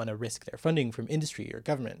organizations don't want to risk their funding from industry or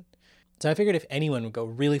government. So I figured if anyone would go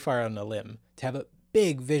really far on a limb to have a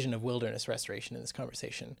big vision of wilderness restoration in this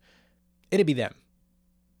conversation, it'd be them.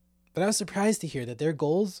 But I was surprised to hear that their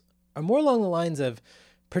goals are more along the lines of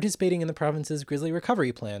participating in the province's grizzly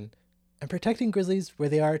recovery plan and protecting grizzlies where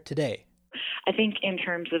they are today. I think in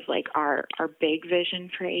terms of like our big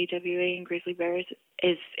vision for AWA and grizzly bears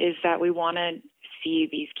is that we want to see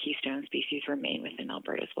these keystone species remain within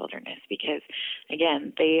Alberta's wilderness because,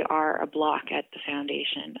 again, they are a block at the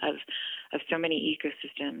foundation of so many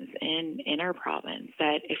ecosystems in our province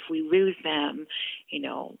that if we lose them, you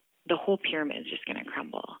know, the whole pyramid is just going to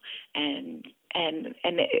crumble. And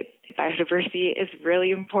biodiversity is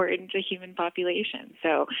really important to human population.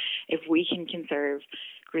 So if we can conserve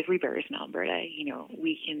grizzly bears in Alberta, you know,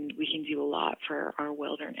 we can do a lot for our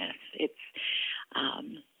wilderness. It's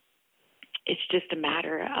just a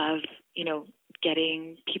matter of, you know,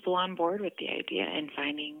 getting people on board with the idea and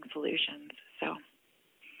finding solutions. So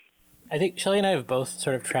I think Shelley and I have both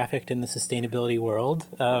sort of trafficked in the sustainability world.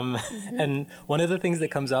 And one of the things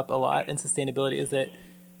that comes up a lot in sustainability is that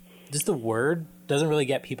just the word doesn't really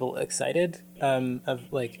get people excited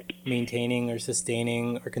of like maintaining or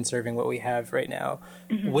sustaining or conserving what we have right now.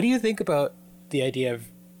 Mm-hmm. What do you think about the idea of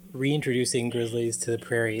reintroducing grizzlies to the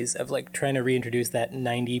prairies, of like trying to reintroduce that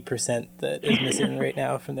 90% that is missing right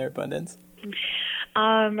now from their abundance?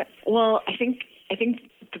 Well, I think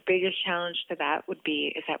the biggest challenge to that would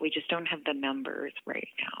be is that we just don't have the numbers right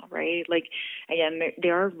now, right? Like, again, they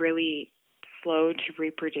are really slow to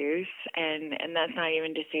reproduce, and that's not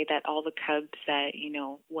even to say that all the cubs that, you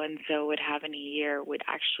know, one sow would have in a year would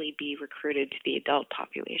actually be recruited to the adult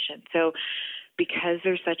population. So because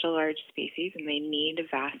they're such a large species and they need a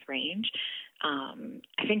vast range,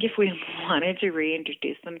 I think if we wanted to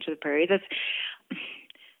reintroduce them to the prairies,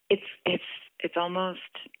 it's almost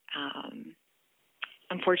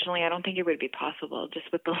unfortunately, I don't think it would be possible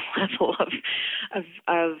just with the level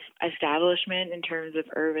of establishment in terms of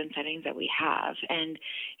urban settings that we have. And,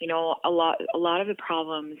 you know, a lot of the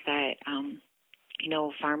problems that, you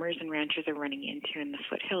know, farmers and ranchers are running into in the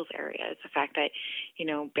foothills area is the fact that, you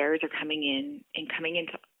know, bears are coming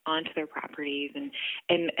onto their properties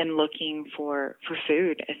and looking for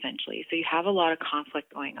food, essentially. So you have a lot of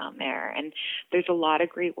conflict going on there, and there's a lot of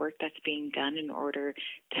great work that's being done in order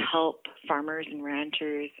to help farmers and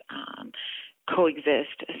ranchers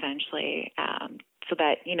coexist, essentially, so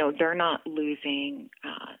that, you know, they're not losing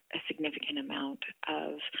a significant amount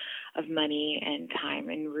of money and time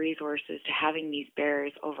and resources to having these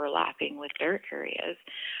bears overlapping with their areas.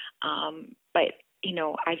 But you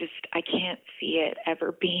know, I can't see it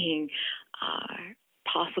ever being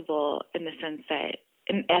possible in the sense that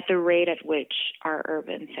at the rate at which our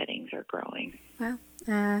urban settings are growing.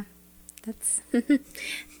 Wow.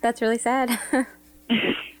 That's really sad.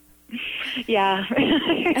 Yeah.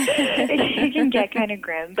 It can get kind of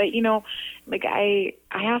grim, but you know, like I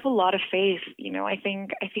have a lot of faith, you know. I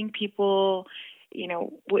think people, you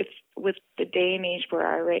know, with the day and age we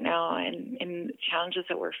are right now and the challenges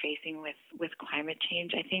that we're facing with climate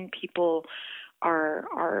change, I think people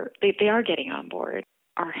they are getting on board.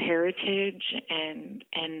 Our heritage and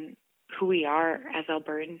who we are as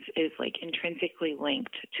Albertans is like intrinsically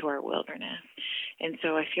linked to our wilderness. And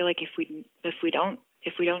so I feel like if we don't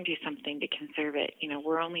do something to conserve it, you know,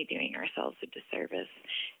 we're only doing ourselves a disservice.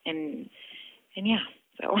 And yeah,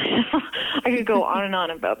 so I could go on and on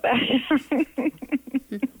about that.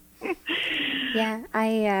 Yeah,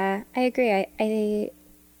 I agree.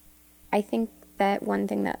 I think that one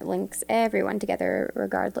thing that links everyone together,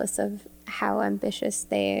 regardless of how ambitious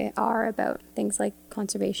they are about things like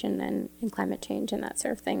conservation and climate change and that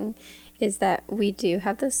sort of thing, is that we do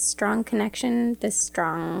have this strong connection, this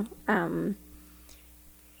strong,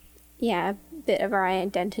 bit of our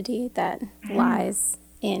identity that lies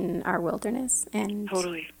in our wilderness. And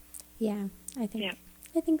totally. Yeah, I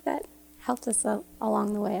think that helps us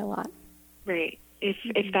along the way a lot. Right.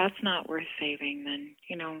 If that's not worth saving, then,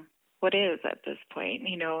 you know, what is at this point?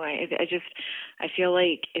 You know, I feel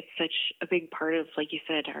like it's such a big part of, like you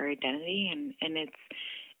said, our identity, and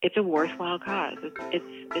it's a worthwhile cause.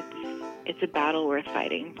 It's a battle worth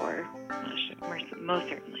fighting for, most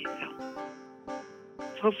certainly.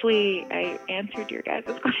 So hopefully I answered your guys'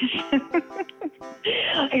 question.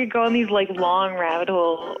 I could go on these like long rabbit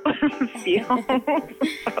hole spiel.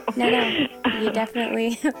 No, you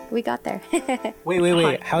definitely, we got there.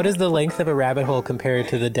 Wait. How does the length of a rabbit hole compare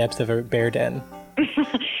to the depth of a bear den?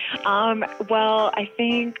 Well, I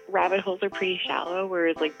think rabbit holes are pretty shallow,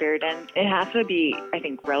 whereas like bear dens, it has to be, I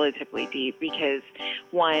think, relatively deep because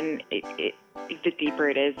one, the deeper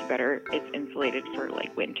it is, the better it's insulated for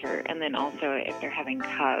like winter. And then also if they're having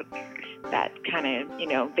cubs, that kind of, you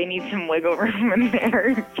know, they need some wiggle room in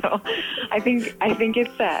there. So I think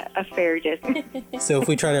it's a fair distance. So if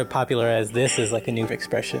we try to popularize this as like a new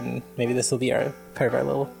expression, maybe this will be part of our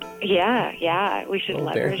little... Yeah, we should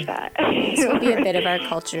leverage that. This will be a bit of our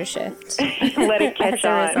culture shift. Let it catch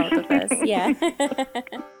on. As a result of this, yeah.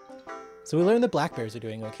 So we learned that black bears are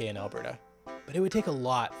doing okay in Alberta, but it would take a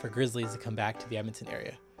lot for grizzlies to come back to the Edmonton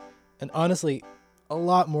area. And honestly, a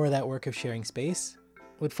lot more of that work of sharing space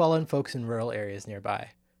would fall on folks in rural areas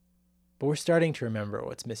nearby. But we're starting to remember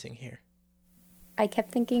what's missing here. I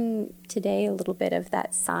kept thinking today a little bit of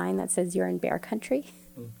that sign that says you're in bear country.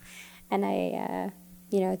 And I,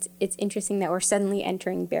 it's interesting that we're suddenly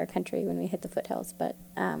entering bear country when we hit the foothills, but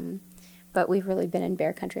we've really been in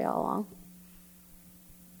bear country all along.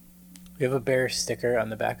 We have a bear sticker on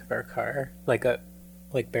the back of our car, like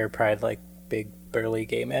Bear Pride, like big burly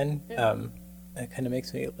gay men. It kind of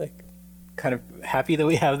makes me like kind of happy that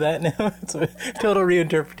we have that now. It's a total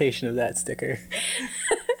reinterpretation of that sticker.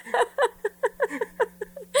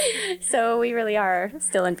 So we really are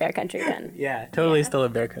still in bear country then. Yeah, totally still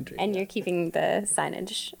in bear country. And you're keeping the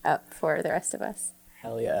signage up for the rest of us.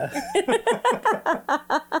 Hell yeah.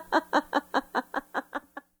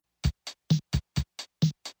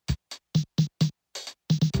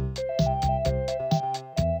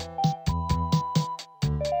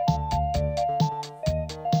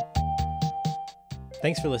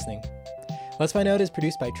 Thanks for listening. Let's Find Out is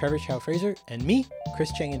produced by Trevor Chow Fraser and me,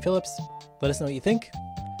 Chris Chang Phillips. Let us know what you think.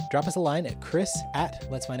 Drop us a line at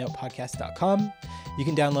chris@letsfindoutpodcast.com. You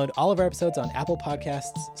can download all of our episodes on Apple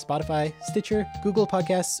Podcasts, Spotify, Stitcher, Google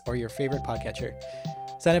Podcasts, or your favorite podcatcher.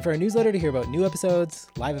 Sign up for our newsletter to hear about new episodes,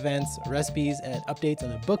 live events, recipes, and updates on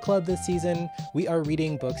the book club this season. We are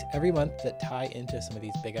reading books every month that tie into some of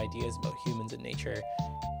these big ideas about humans and nature.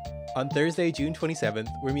 On Thursday, June 27th,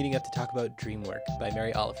 we're meeting up to talk about Dreamwork by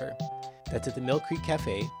Mary Oliver. That's at the Mill Creek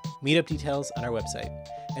Cafe. Meetup details on our website.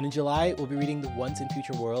 And in July, we'll be reading The Once and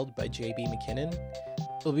Future World by J.B. McKinnon.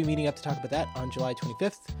 We'll be meeting up to talk about that on July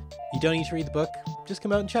 25th. You don't need to read the book, just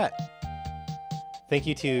come out and chat. Thank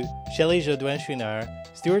you to Shelley Jodoin-Chouinard,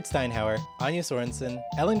 Stuart Steinhauer, Anya Sorensen,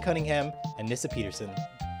 Ellen Cunningham, and Nissa Peterson.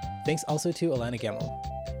 Thanks also to Alana Gemmel,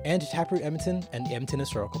 and to Taproot Edmonton and the Edmonton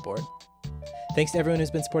Historical Board. Thanks to everyone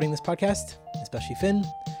who's been supporting this podcast, especially Finn.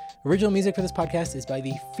 Original music for this podcast is by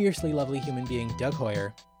the fiercely lovely human being Doug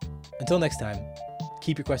Hoyer. Until next time,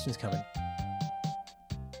 keep your questions coming.